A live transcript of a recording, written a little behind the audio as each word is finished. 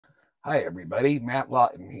Hi, everybody. Matt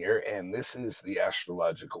Lawton here, and this is the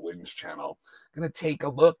Astrological Winds channel. Going to take a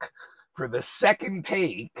look for the second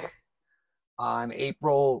take on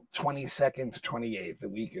April 22nd to 28th, the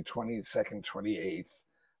week of 22nd, 28th,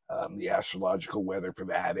 the astrological weather for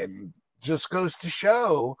that. And just goes to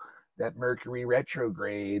show that Mercury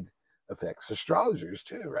retrograde affects astrologers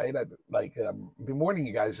too, right? I've been warning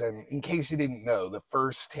you guys, and in case you didn't know, the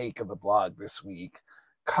first take of the blog this week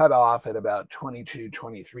cut off at about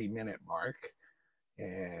 22-23 minute mark,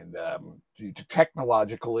 and due to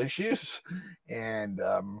technological issues, and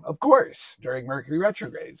of course during Mercury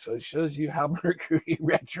retrograde. So it shows you how Mercury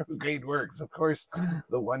retrograde works. Of course,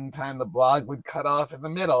 the one time the blog would cut off in the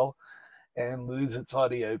middle and lose its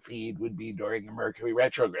audio feed would be during a Mercury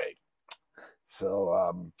retrograde.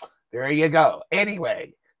 So there you go.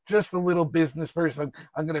 Anyway, just a little business person.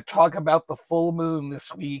 I'm going to talk about the full moon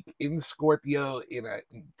this week in Scorpio in an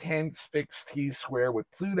intense fixed T-square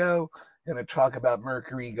with Pluto. Going to talk about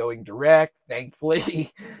Mercury going direct,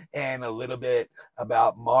 thankfully, and a little bit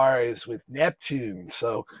about Mars with Neptune.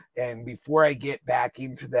 So, and before I get back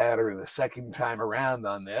into that, or the second time around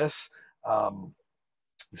on this,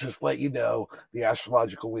 just let you know, the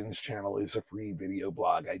Astrological Winds channel is a free video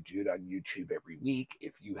blog. I do it on YouTube every week.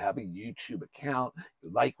 If you have a YouTube account, you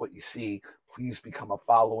like what you see, please become a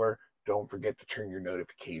follower. Don't forget to turn your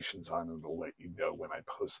notifications on, and it'll let you know when I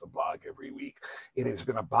post the blog every week. It has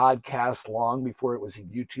been a podcast long before it was a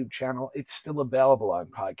YouTube channel. It's still available on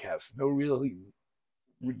podcasts. No really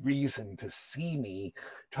reason to see me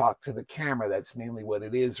talk to the camera. That's mainly what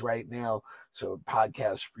it is right now. So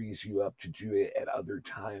podcast frees you up to do it at other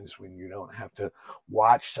times when you don't have to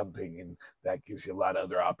watch something, and that gives you a lot of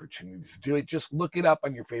other opportunities to do it. Just look it up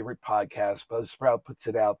on your favorite podcast. Buzzsprout puts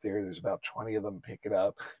it out there. There's about 20 of them. Pick it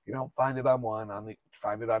up. You don't find it on one,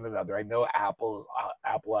 find it on another. I know Apple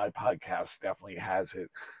iPodcasts definitely has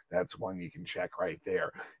it. That's one you can check right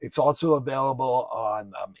there. It's also available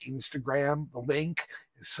on Instagram, the link.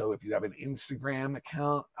 So if you have an Instagram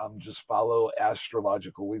account, just follow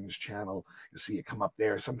Astrological Winds channel. You'll see it come up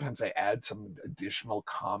there. Sometimes I add some additional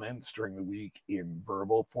comments during the week in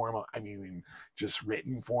verbal form. I mean, in just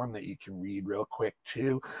written form that you can read real quick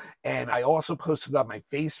too. And I also posted on my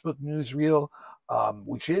Facebook newsreel,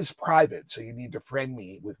 which is private. So you need to friend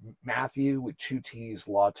me with Matthew with 2 T's,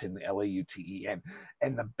 Lawton, Lauten.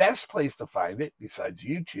 And the best place to find it, besides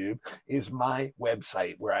YouTube, is my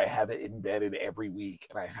website, where I have it embedded every week.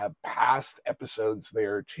 And I have past episodes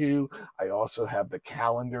there too. I also have the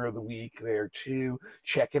calendar of the week there too.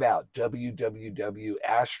 Check it out,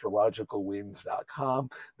 www.astrologicalwinds.com.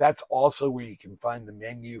 That's also where you can find the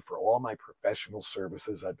menu for all my professional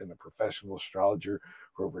services. I've been a professional astrologer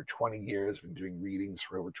for over 20 years, been doing readings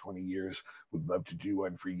for over 20 years. Would love to do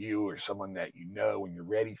one for you or someone that you know when you're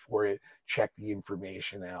ready for it. Check the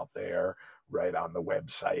information out there right on the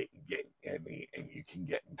website, and you can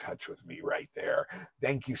get in touch with me right there.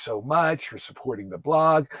 Thank you so much for supporting the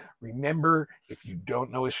blog. Remember, if you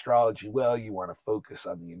don't know astrology well, you want to focus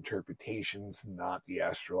on the interpretations, not the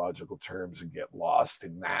astrological terms, and get lost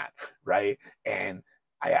in that, right? And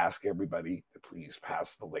I ask everybody to please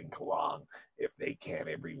pass the link along if they can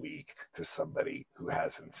every week to somebody who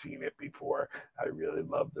hasn't seen it before. I really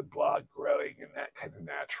love the blog growing in that kind of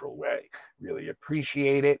natural way. Really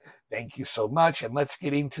appreciate it. Thank you so much. And let's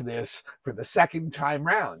get into this for the second time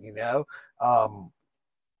round,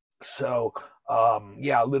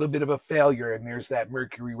 yeah, a little bit of a failure, and there's that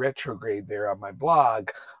Mercury retrograde there on my blog.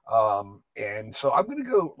 And so I'm going to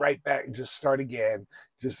go right back and just start again,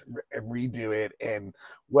 and redo it. And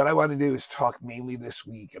what I want to do is talk mainly this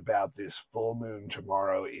week about this full moon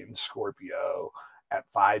tomorrow in Scorpio at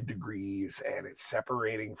 5 degrees, and it's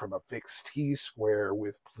separating from a fixed T-square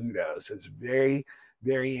with Pluto. So it's very,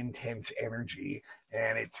 very intense energy.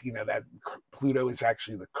 And it's, that Pluto is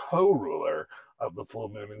actually the co-ruler of the full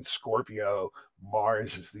moon in Scorpio.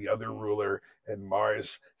 Mars is the other ruler, and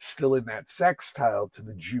Mars still in that sextile to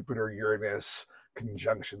the Jupiter-Uranus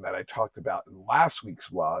conjunction that I talked about in last week's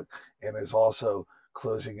vlog, and is also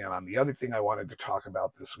closing in on the other thing I wanted to talk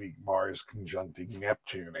about this week, Mars conjuncting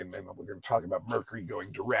Neptune. And then we're going to talk about Mercury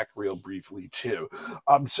going direct real briefly too.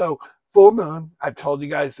 So full moon, I've told you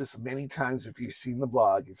guys this many times if you've seen the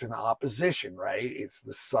blog, it's an opposition, right? It's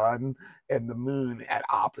the sun and the moon at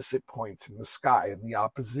opposite points in the sky. And the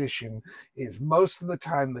opposition is most of the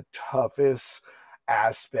time the toughest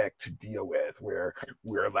aspect to deal with, where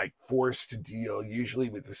we're like forced to deal usually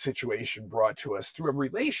with the situation brought to us through a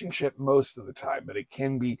relationship most of the time, but it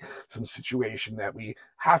can be some situation that we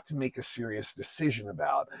have to make a serious decision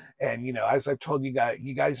about. And, as I've told you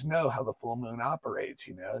guys know how the full moon operates.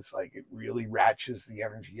 It's like it really ratchets the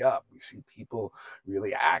energy up. We see people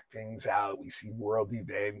really act things out. We see world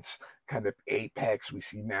events kind of apex. We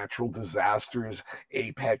see natural disasters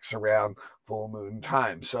apex around full moon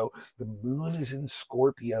time. So the moon is in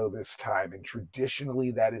Scorpio this time, and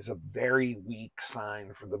traditionally that is a very weak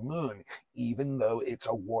sign for the moon, even though it's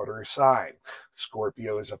a water sign.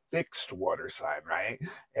 Scorpio is a fixed water sign, right?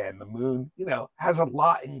 And the moon, has a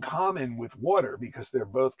lot in common with water because they're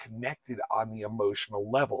both connected on the emotional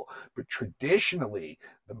level. But traditionally,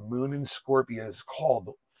 the moon in Scorpio is called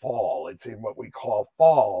fall. It's in what we call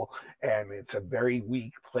fall, and it's a very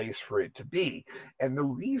weak place for it to be. And the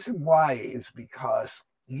reason why is because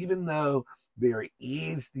even though there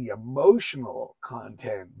is the emotional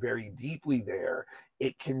content very deeply there,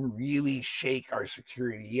 it can really shake our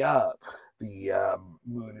security up. The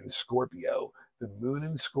moon in Scorpio. The moon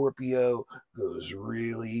in Scorpio goes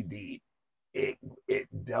really deep. It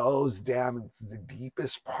delves down into the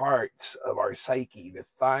deepest parts of our psyche to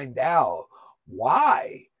find out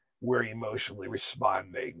why we're emotionally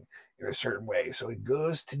responding in a certain way. So it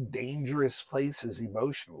goes to dangerous places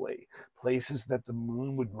emotionally, places that the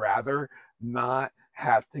moon would rather not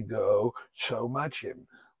have to go so much in.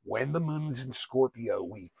 When the moon is in Scorpio,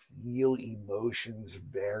 we feel emotions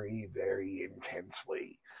very, very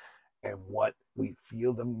intensely. And what we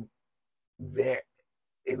feel them there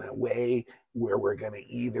in a way where we're going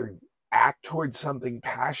to either act towards something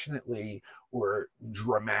passionately or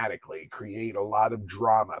dramatically, create a lot of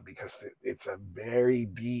drama, because it's a very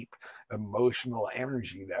deep emotional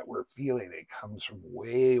energy that we're feeling. It comes from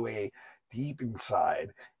way, way deep inside,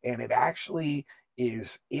 and it actually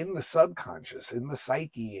is in the subconscious, in the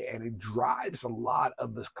psyche, and it drives a lot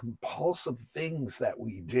of the compulsive things that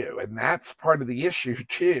we do. And that's part of the issue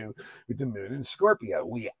too with the moon in Scorpio.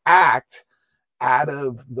 We act out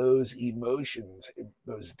of those emotions,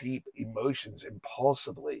 those deep emotions,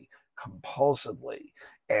 impulsively, compulsively,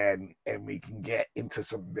 and we can get into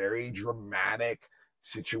some very dramatic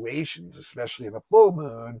situations, especially in the full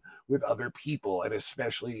moon with other people, and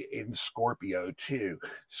especially in Scorpio too.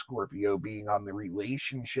 Scorpio being on the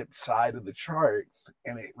relationship side of the chart,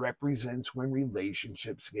 and it represents when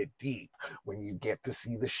relationships get deep, when you get to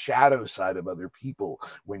see the shadow side of other people,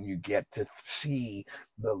 when you get to see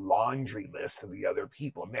the laundry list of the other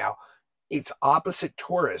people. Now, it's opposite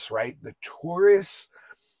Taurus, right? The Taurus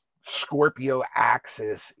Scorpio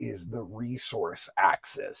axis is the resource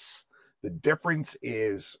axis. The difference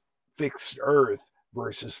is fixed earth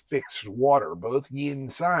versus fixed water, both yin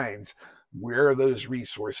signs. Where are those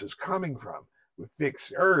resources coming from? With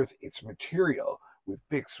fixed earth, it's material. With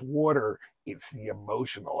fixed water, it's the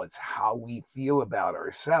emotional. It's how we feel about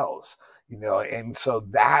ourselves, and so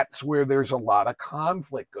that's where there's a lot of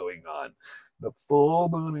conflict going on. The full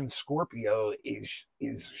moon in Scorpio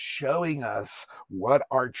is showing us what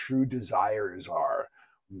our true desires are,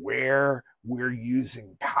 where we're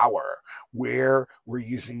using power, where we're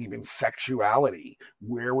using even sexuality,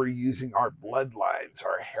 where we're using our bloodlines,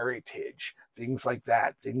 our heritage, things like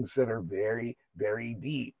that, things that are very, very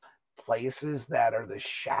deep, places that are the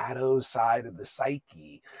shadow side of the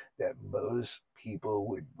psyche that most people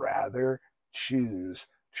would rather choose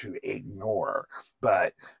to ignore.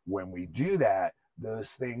 But when we do that,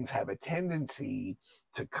 those things have a tendency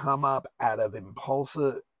to come up out of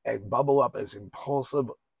impulsive and bubble up as impulsive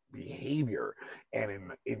behavior.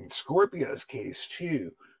 And in Scorpio's case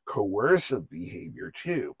too, coercive behavior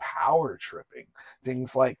too, power tripping,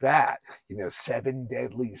 things like that, seven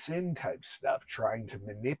deadly sin type stuff, trying to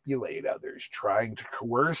manipulate others, trying to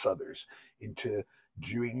coerce others into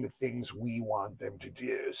doing the things we want them to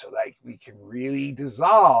do. So like we can really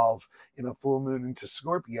dissolve in a full moon into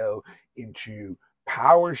Scorpio into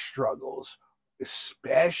power struggles,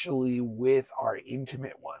 especially with our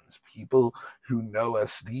intimate ones, people who know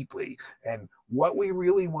us deeply. And what we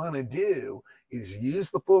really want to do is use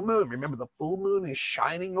the full moon. Remember, the full moon is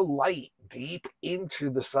shining a light deep into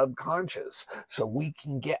the subconscious so we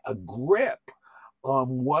can get a grip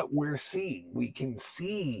on what we're seeing. We can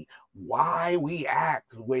see why we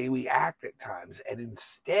act the way we act at times. And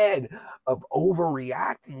instead of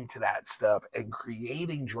overreacting to that stuff and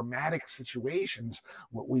creating dramatic situations,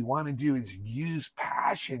 what we want to do is use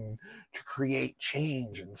passion to create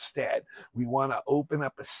change instead. We want to open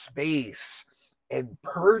up a space and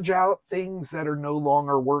purge out things that are no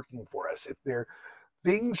longer working for us. If they're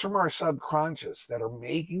things from our subconscious that are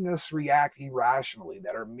making us react irrationally,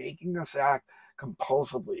 that are making us act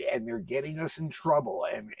compulsively, and they're getting us in trouble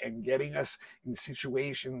and getting us in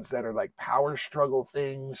situations that are like power struggle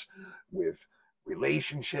things with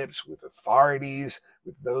relationships, with authorities,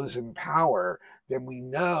 with those in power, then we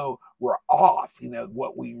know we're off.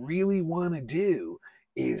 What we really want to do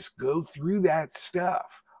is go through that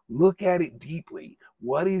stuff, look at it deeply.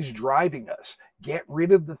 What is driving us? Get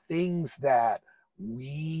rid of the things that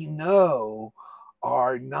we know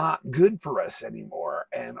are not good for us anymore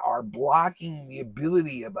and are blocking the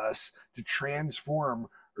ability of us to transform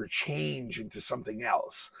or change into something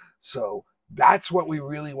else. So that's what we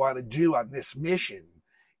really want to do on this mission,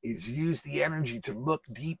 is use the energy to look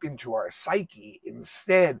deep into our psyche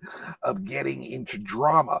instead of getting into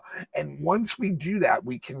drama. And once we do that,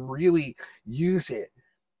 we can really use it,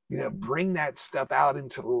 bring that stuff out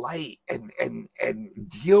into light and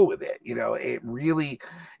deal with it. It really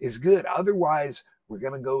is good. Otherwise, we're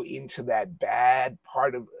going to go into that bad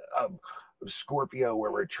part of Scorpio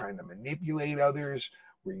where we're trying to manipulate others.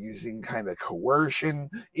 We're using kind of coercion.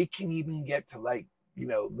 It can even get to like,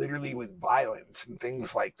 literally with violence and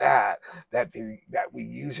things like that we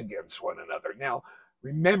use against one another. Now,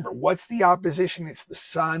 remember, what's the opposition? It's the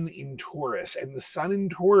sun in Taurus. And the sun in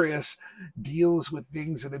Taurus deals with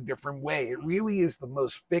things in a different way. It really is the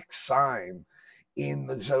most fixed sign in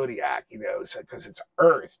the zodiac, so because it's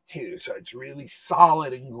Earth too, so it's really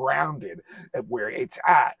solid and grounded at where it's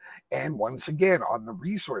at. And once again, on the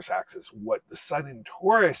resource axis, what the sun in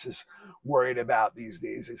Taurus is worried about these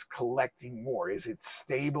days is collecting more. Is it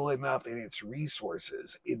stable enough in its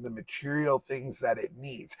resources, in the material things that it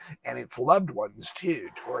needs, and its loved ones too?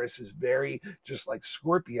 Taurus is very, just like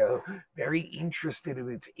Scorpio, very interested in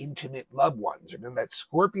its intimate loved ones. Remember that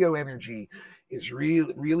Scorpio energy is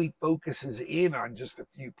really focuses in on just a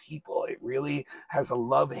few people. It really has a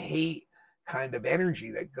love-hate kind of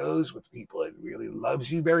energy that goes with people. It really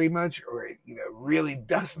loves you very much, or it really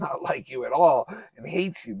does not like you at all and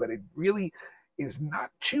hates you, but it really is not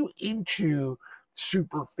too into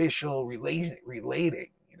superficial relating.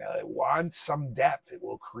 It wants some depth. It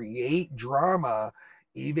will create drama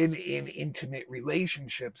even in intimate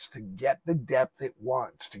relationships to get the depth it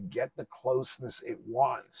wants, to get the closeness it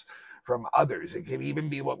wants from others. It can even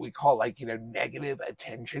be what we call like, negative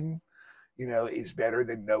attention, is better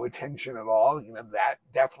than no attention at all. That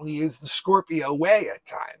definitely is the Scorpio way at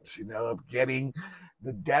times, of getting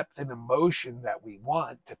the depth and emotion that we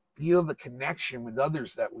want, to feel the connection with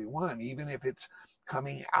others that we want. Even if it's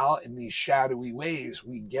coming out in these shadowy ways,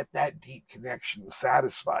 we get that deep connection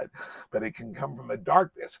satisfied. But it can come from a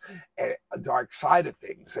darkness, a dark side of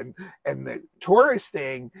things. And the Taurus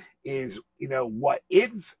thing is, what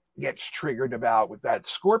it gets triggered about with that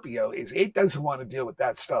Scorpio is it doesn't want to deal with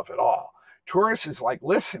that stuff at all. Taurus is like,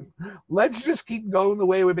 listen, let's just keep going the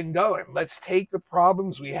way we've been going. Let's take the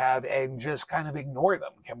problems we have and just kind of ignore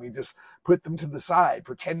them. Can we just put them to the side,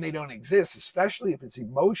 pretend they don't exist, especially if it's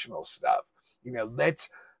emotional stuff? Let's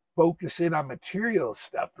focus in on material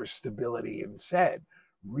stuff for stability instead,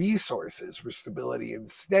 resources for stability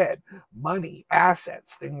instead, money,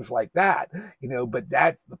 assets, things like that. But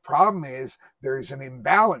that's the problem, is there's an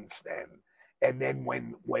imbalance then. And then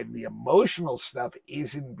when the emotional stuff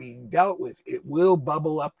isn't being dealt with, it will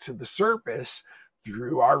bubble up to the surface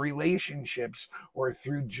through our relationships or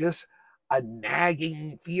through just a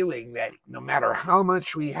nagging feeling that no matter how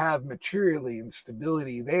much we have materially and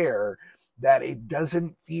stability there, that it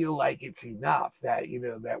doesn't feel like it's enough, that,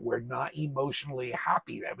 that we're not emotionally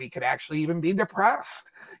happy, that we could actually even be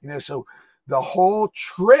depressed. So the whole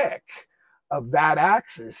trick of that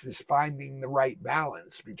axis is finding the right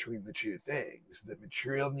balance between the two things, the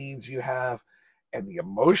material needs you have and the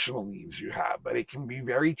emotional needs you have. But it can be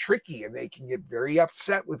very tricky and they can get very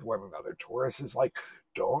upset with one another. Taurus is like,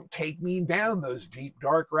 don't take me down those deep,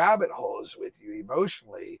 dark rabbit holes with you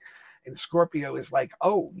emotionally. And Scorpio is like,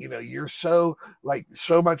 oh, you're so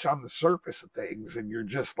much on the surface of things, and you're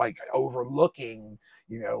just like overlooking,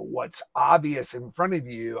 what's obvious in front of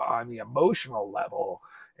you on the emotional level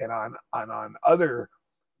and on other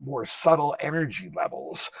more subtle energy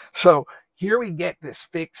levels. So here we get this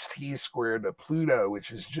fixed T-squared to Pluto, which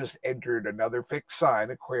has just entered another fixed sign,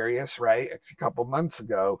 Aquarius, right, a couple months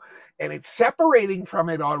ago, and it's separating from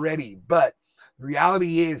it already. But the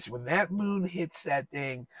reality is, when that moon hits that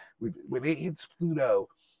thing, when it hits Pluto,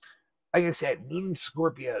 like I said, moon in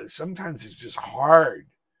Scorpio, sometimes it's just hard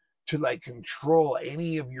to control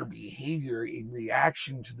any of your behavior in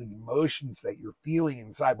reaction to the emotions that you're feeling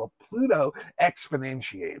inside. Well, Pluto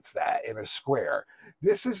exponentiates that in a square.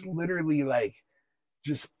 This is literally like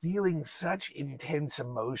just feeling such intense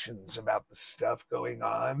emotions about the stuff going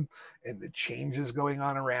on and the changes going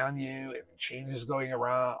on around you and the changes going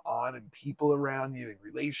around on and people around you and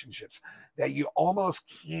relationships that you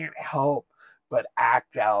almost can't help but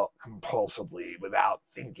act out compulsively without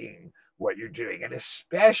thinking what you're doing. And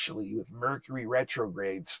especially with Mercury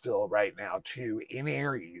retrograde still right now too in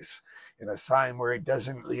Aries, in a sign where it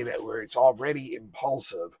doesn't, where it's already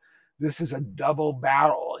impulsive. This is a double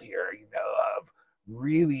barrel here, of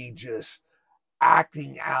really just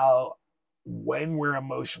acting out when we're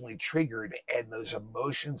emotionally triggered, and those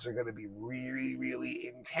emotions are going to be really, really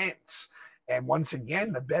intense. And once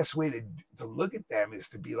again, the best way to look at them is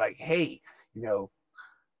to be like, hey,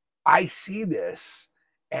 I see this,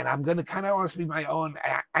 and I'm going to kind of almost be my own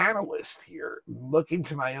analyst here, look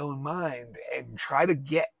into my own mind and try to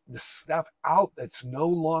get the stuff out that's no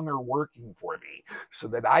longer working for me so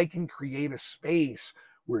that I can create a space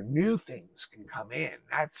where new things can come in.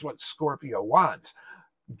 That's what Scorpio wants.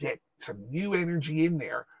 Get some new energy in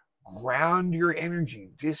there, ground your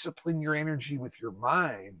energy, discipline your energy with your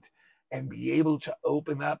mind, and be able to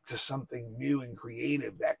open up to something new and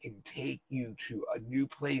creative that can take you to a new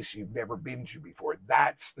place you've never been to before.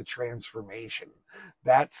 That's the transformation.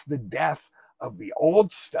 That's the death of the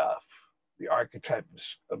old stuff, the archetype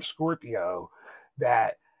of Scorpio,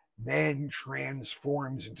 that then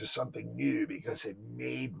transforms into something new because it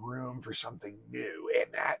made room for something new.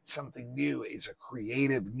 And that something new is a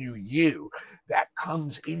creative new you that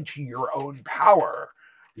comes into your own power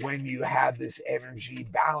when you have this energy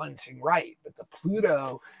balancing right. But the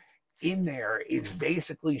Pluto in there is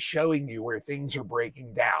basically showing you where things are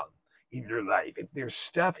breaking down in your life. If there's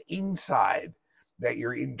stuff inside that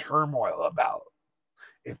you're in turmoil about,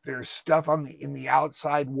 if there's stuff in the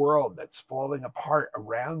outside world that's falling apart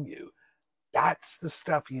around you, that's the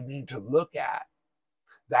stuff you need to look at.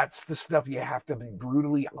 That's the stuff you have to be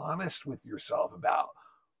brutally honest with yourself about.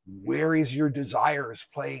 Where is your desires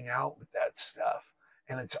playing out with that stuff?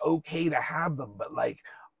 And it's okay to have them, but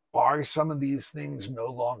are some of these things no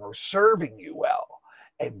longer serving you well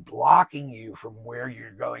and blocking you from where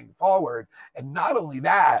you're going forward? And not only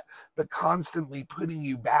that, but constantly putting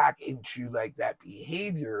you back into that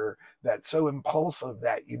behavior that's so impulsive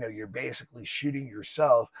that, you're basically shooting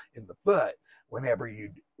yourself in the foot whenever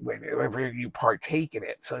you partake in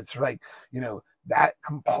it. So it's that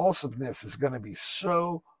compulsiveness is going to be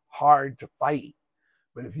so hard to fight.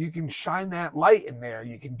 But if you can shine that light in there,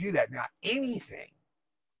 you can do that. Now, anything,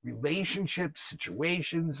 relationships,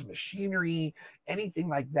 situations, machinery, anything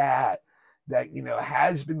like that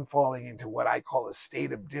has been falling into what I call a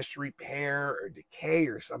state of disrepair or decay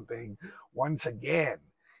or something, once again,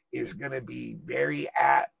 is going to be very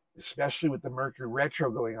apt, especially with the Mercury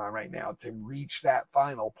retro going on right now, to reach that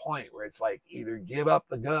final point where it's either give up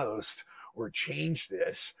the ghost or change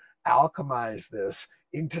this, alchemize this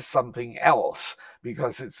into something else,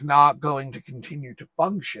 because it's not going to continue to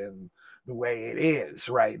function the way it is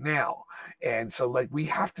right now. And so we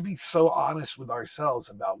have to be so honest with ourselves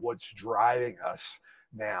about what's driving us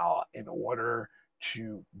now in order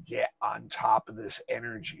to get on top of this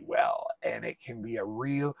energy well. And it can be a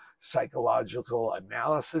real psychological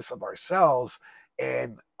analysis of ourselves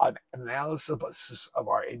and an analysis of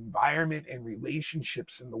our environment and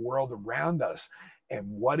relationships in the world around us, and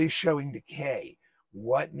what is showing decay,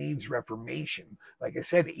 what needs reformation. Like I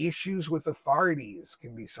said, issues with authorities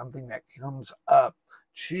can be something that comes up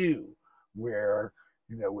too, where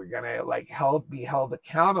we're gonna be held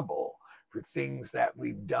accountable for things that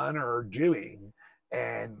we've done or are doing,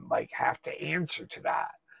 and have to answer to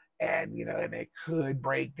that. And and it could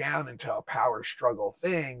break down into a power struggle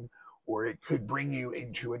thing, or it could bring you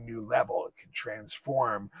into a new level. It can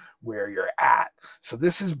transform where you're at. So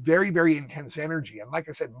this is very, very intense energy. And like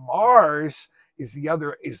I said, Mars is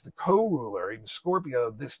the co-ruler in Scorpio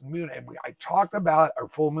of this moon. And I talked about our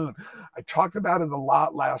full moon. I talked about it a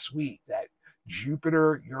lot last week, that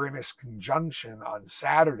Jupiter-Uranus conjunction on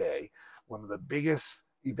Saturday, one of the biggest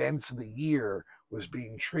events of the year, was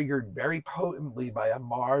being triggered very potently by a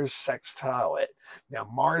Mars sextile it. Now,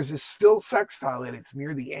 Mars is still sextile it. It's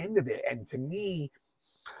near the end of it. And to me,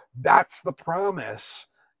 that's the promise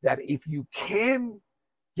that if you can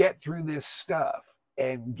get through this stuff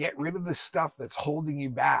and get rid of the stuff that's holding you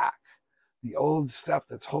back, the old stuff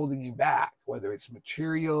that's holding you back, whether it's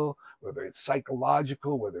material, whether it's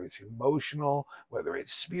psychological, whether it's emotional, whether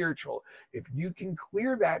it's spiritual, if you can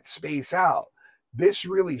clear that space out, this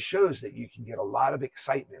really shows that you can get a lot of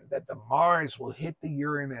excitement, that the Mars will hit the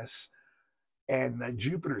Uranus and the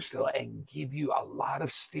Jupiter still and give you a lot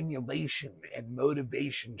of stimulation and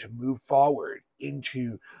motivation to move forward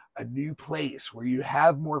into a new place where you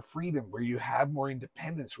have more freedom, where you have more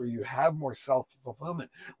independence, where you have more self-fulfillment,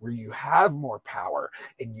 where you have more power,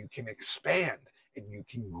 and you can expand and you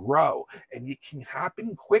can grow, and it can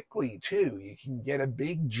happen quickly too. You can get a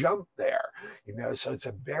big jump there, so it's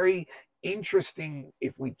a very interesting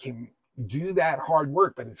if we can do that hard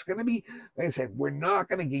work. But it's going to be, like I said, we're not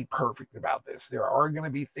going to get perfect about this. There are going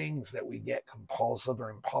to be things that we get compulsive or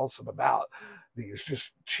impulsive about. There's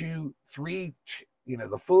just 2, 3,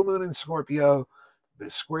 the full moon in Scorpio, the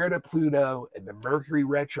square to Pluto, and the Mercury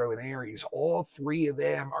retro in Aries. All 3 of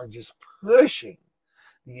them are just pushing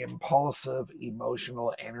the impulsive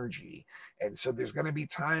emotional energy. And so there's going to be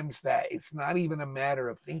times that it's not even a matter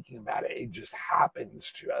of thinking about it. It just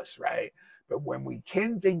happens to us, right? But when we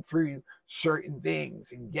can think through certain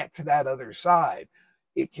things and get to that other side,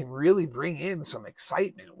 it can really bring in some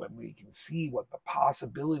excitement when we can see what the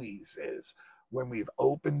possibilities is, when we've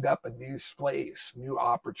opened up a new space, new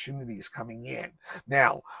opportunities coming in.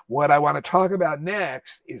 Now, what I want to talk about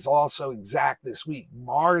next is also exact this week.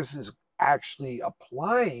 Mars is actually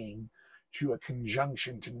applying to a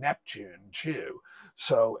conjunction to Neptune too.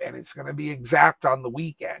 So, and it's going to be exact on the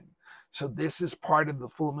weekend. So this is part of the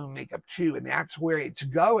full moon makeup too. And that's where it's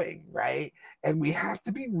going, right? And we have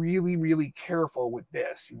to be really, really careful with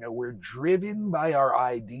this. We're driven by our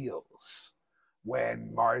ideals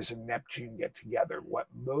when Mars and Neptune get together. What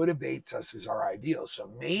motivates us is our ideals.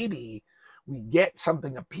 So maybe we get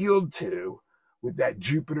something appealed to with that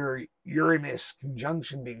Jupiter-Uranus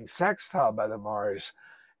conjunction being sextile by the Mars,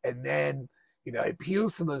 and then, it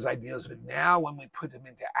appeals to those ideals. But now when we put them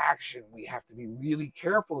into action, we have to be really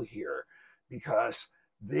careful here, because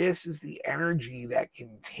this is the energy that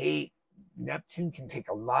Neptune can take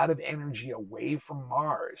a lot of energy away from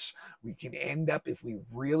Mars. We can end up, if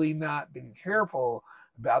we've really not been careful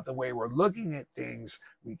about the way we're looking at things,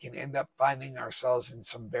 we can end up finding ourselves in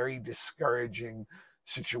some very discouraging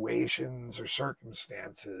situations or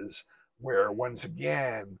circumstances where, once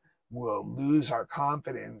again, we'll lose our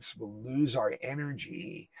confidence, we'll lose our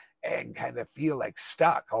energy, and kind of feel like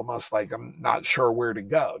stuck, almost like I'm not sure where to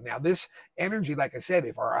go. Now, this energy, like I said,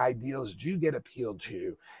 if our ideals do get appealed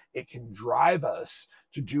to, it can drive us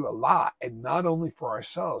to do a lot, and not only for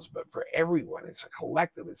ourselves, but for everyone. It's a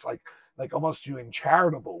collective. It's like almost doing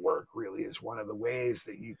charitable work, really, is one of the ways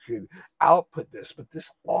that you could output this. But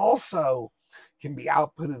this also can be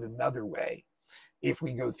outputted another way. If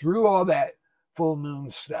we go through all that full moon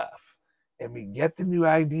stuff and we get the new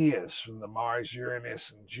ideas from the Mars,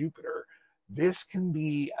 Uranus, and Jupiter, this can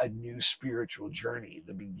be a new spiritual journey,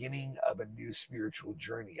 the beginning of a new spiritual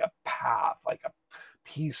journey, a path, like a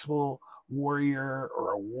peaceful warrior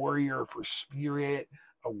or a warrior for spirit,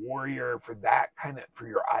 a warrior for that kind of, for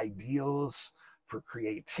your ideals, for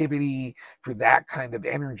creativity, for that kind of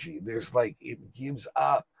energy. There's it gives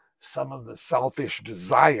up some of the selfish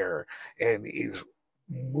desire and is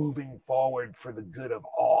moving forward for the good of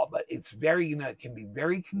all. But it's very, it can be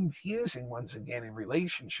very confusing, once again, in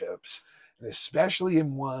relationships, and especially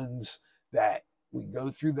in ones that we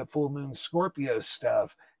go through the full moon Scorpio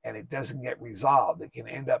stuff and it doesn't get resolved. It can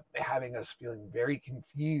end up having us feeling very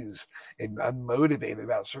confused and unmotivated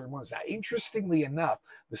about certain ones. Now, interestingly enough,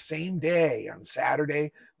 the same day on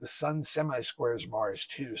Saturday, the sun semi-squares Mars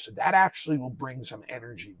too. So that actually will bring some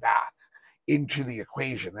energy back into the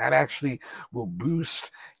equation. That actually will boost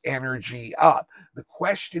energy up. The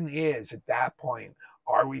question is, at that point,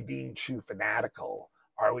 are we being too fanatical?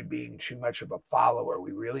 Are we being too much of a follower?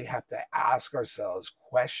 We really have to ask ourselves,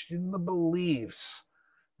 question the beliefs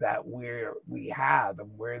that we have and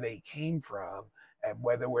where they came from, and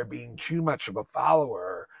whether we're being too much of a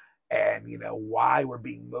follower, and why we're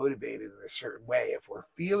being motivated in a certain way. If we're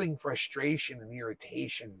feeling frustration and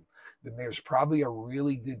irritation, then there's probably a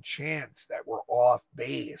really good chance that we're off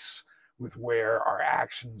base with where our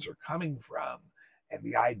actions are coming from, and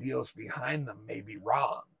the ideals behind them may be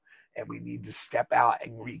wrong. And we need to step out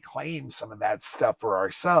and reclaim some of that stuff for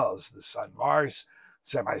ourselves, the Sun-Mars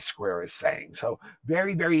semi-square is saying. So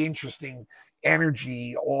very, very interesting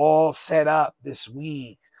energy all set up this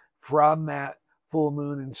week from that full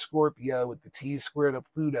moon in Scorpio with the T-square to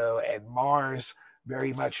Pluto, and Mars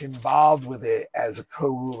very much involved with it as a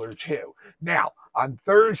co-ruler too. Now, on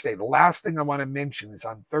Thursday, the last thing I want to mention is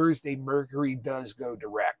on Thursday, Mercury does go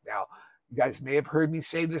direct. Now, you guys may have heard me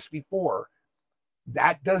say this before.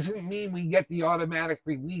 That doesn't mean we get the automatic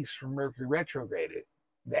release from Mercury retrograde.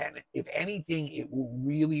 Then, if anything, it will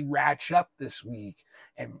really ratchet up this week,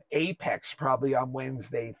 and apex probably on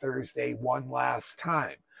Wednesday, Thursday, one last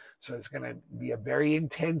time. So it's going to be a very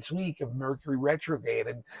intense week of Mercury retrograde.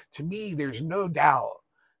 And to me, there's no doubt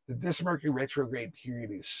that this Mercury retrograde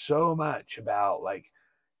period is so much about like,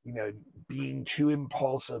 you know, being too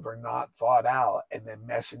impulsive or not thought out and then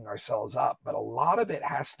messing ourselves up. But a lot of it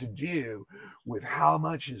has to do with how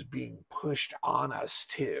much is being pushed on us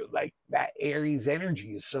too. Like that Aries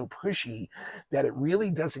energy is so pushy that it really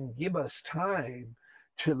doesn't give us time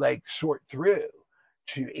to like sort through,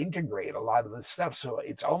 to integrate a lot of this stuff. So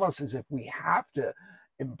it's almost as if we have to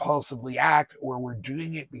impulsively act, or we're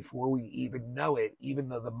doing it before we even know it, even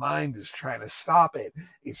though the mind is trying to stop it.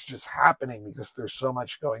 It's just happening because there's so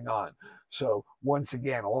much going on. So once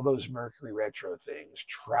again, all those Mercury retro things,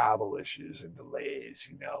 travel issues and delays,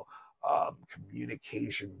 you know,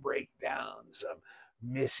 communication breakdowns,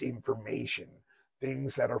 misinformation,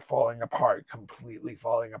 things that are falling apart, completely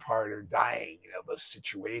falling apart or dying, you know, those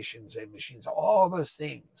situations and machines, all those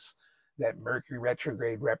things that Mercury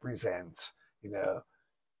retrograde represents, you know,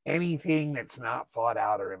 anything that's not thought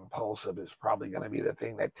out or impulsive is probably going to be the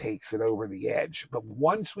thing that takes it over the edge. But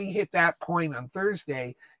once we hit that point on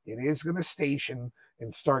Thursday, it is going to station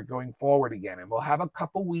and start going forward again. And we'll have a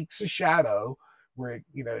couple weeks of shadow where,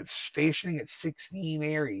 you know, it's stationing at 16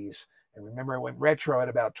 Aries. And remember, I went retro at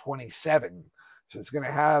about 27. So it's going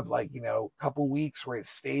to have like, you know, a couple weeks where it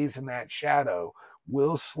stays in that shadow.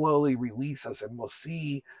 Will slowly release us, and we'll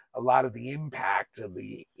see a lot of the impact of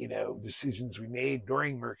the, you know, decisions we made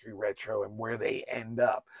during Mercury retro and where they end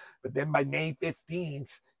up. But then by May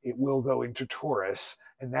 15th, it will go into Taurus,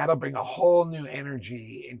 and that'll bring a whole new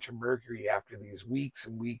energy into Mercury after these weeks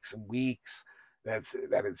and weeks and weeks that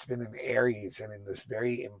it's been in Aries and in this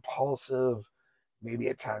very impulsive, maybe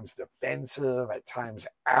at times defensive, at times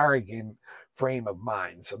arrogant frame of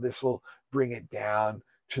mind. So this will bring it down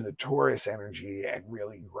to the Taurus energy and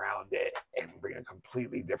really ground it and bring a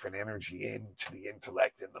completely different energy into the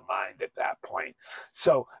intellect and the mind at that point.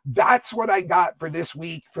 So that's what I got for this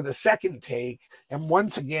week for the second take. And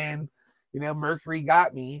once again, you know, Mercury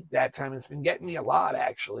got me that time. It's been getting me a lot,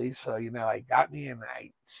 actually. So, you know, it got me, and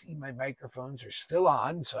I see my microphones are still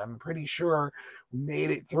on. So I'm pretty sure we made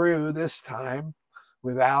it through this time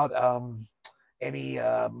without any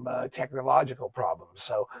technological problems.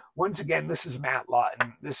 So once again, this is Matt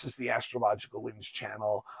Lawton. This is the Astrological Winds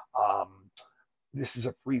channel. This is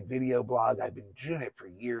a free video blog. I've been doing it for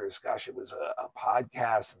years. Gosh, it was a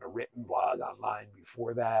podcast and a written blog online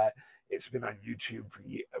before that. It's been on YouTube for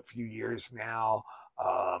a few years now.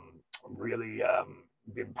 Really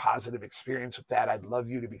been positive experience with that. I'd love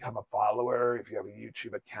you to become a follower if you have a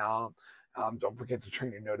YouTube account. Don't forget to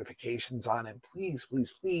turn your notifications on, and please,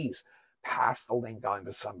 please, please pass the link on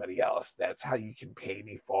to somebody else. That's how you can pay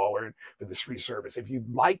me forward for this free service. If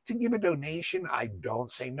you'd like to give a donation, I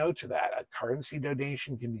don't say no to that. A currency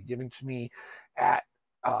donation can be given to me at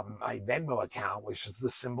my Venmo account, which is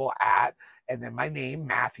the symbol @ and then my name,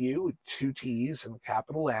 Matthew, with 2 T's and a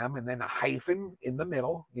capital M, and then a hyphen in the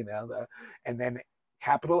middle, you know, and then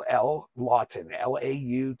capital L, Lawton,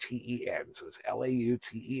 Lauten. So it's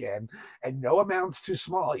Lauten, and no amount's too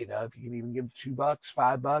small. You know, if you can even give $2,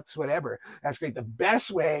 $5, whatever, that's great. The best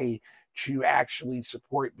way to actually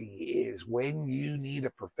support me is when you need a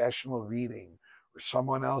professional reading, or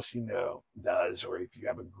someone else you know does, or if you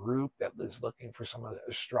have a group that is looking for some of the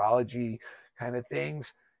astrology kind of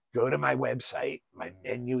things, go to my website. My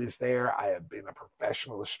menu is there. I have been a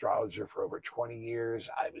professional astrologer for over 20 years.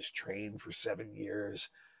 I was trained for 7 years.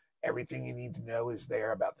 Everything you need to know is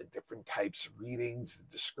there about the different types of readings, the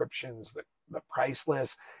descriptions, the price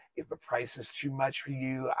list. If the price is too much for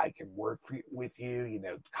you, I can work with you. You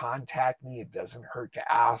know, contact me. It doesn't hurt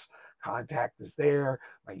to ask. Contact is there.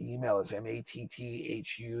 My email is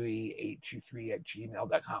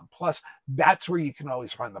matthue823@gmail.com. Plus, that's where you can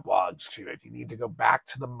always find the blogs too. If you need to go back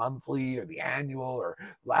to the monthly or the annual or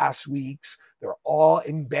last week's, they're all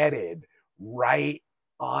embedded right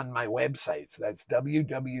on my website. So that's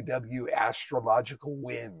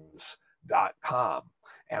www.astrologicalwinds.com.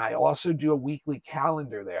 And I also do a weekly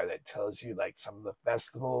calendar there that tells you like some of the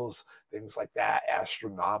festivals, things like that,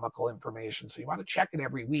 astronomical information. So you want to check it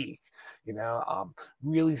every week, you know.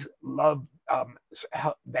 Really love,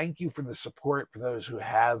 thank you for the support for those who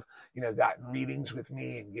have, you know, gotten readings with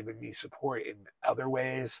me and given me support in other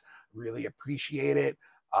ways. Really appreciate it.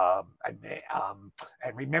 And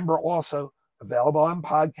remember also, available on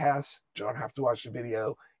podcasts. Don't have to watch the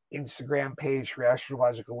video. Instagram page for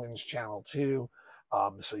Astrological Winds channel too.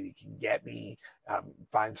 So you can get me,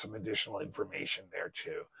 find some additional information there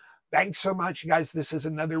too. Thanks so much, you guys. This is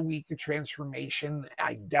another week of transformation.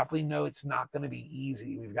 I definitely know it's not going to be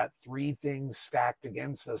easy. We've got 3 things stacked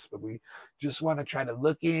against us, but we just want to try to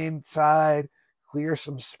look inside, clear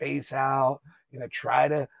some space out, try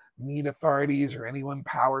to meet authorities or anyone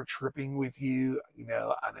power tripping with you, in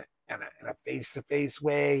a face-to-face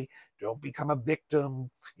way. Don't become a victim,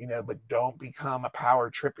 but don't become a power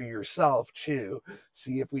tripper yourself too.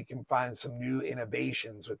 See if we can find some new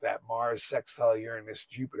innovations with that Mars sextile Uranus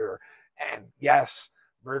Jupiter. And yes,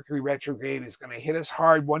 Mercury retrograde is going to hit us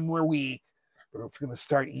hard one more week, but it's going to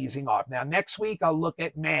start easing off. Now, next week, I'll look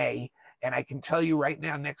at May, and I can tell you right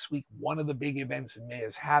now, next week, one of the big events in May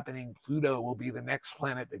is happening. Pluto will be the next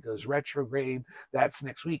planet that goes retrograde. That's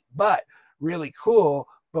next week. But really cool,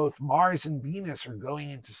 both Mars and Venus are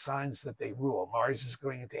going into signs that they rule. Mars is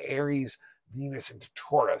going into Aries, Venus into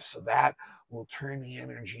Taurus. So that will turn the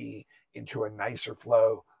energy into a nicer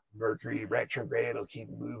flow. Mercury retrograde will keep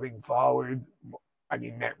moving forward.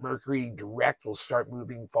 Mercury direct will start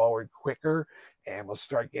moving forward quicker, and we'll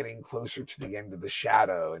start getting closer to the end of the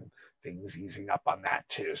shadow and things easing up on that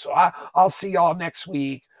too. So I'll see y'all next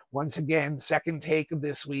week. Once again, second take of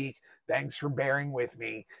this week. Thanks for bearing with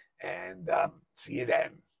me, and see you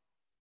then.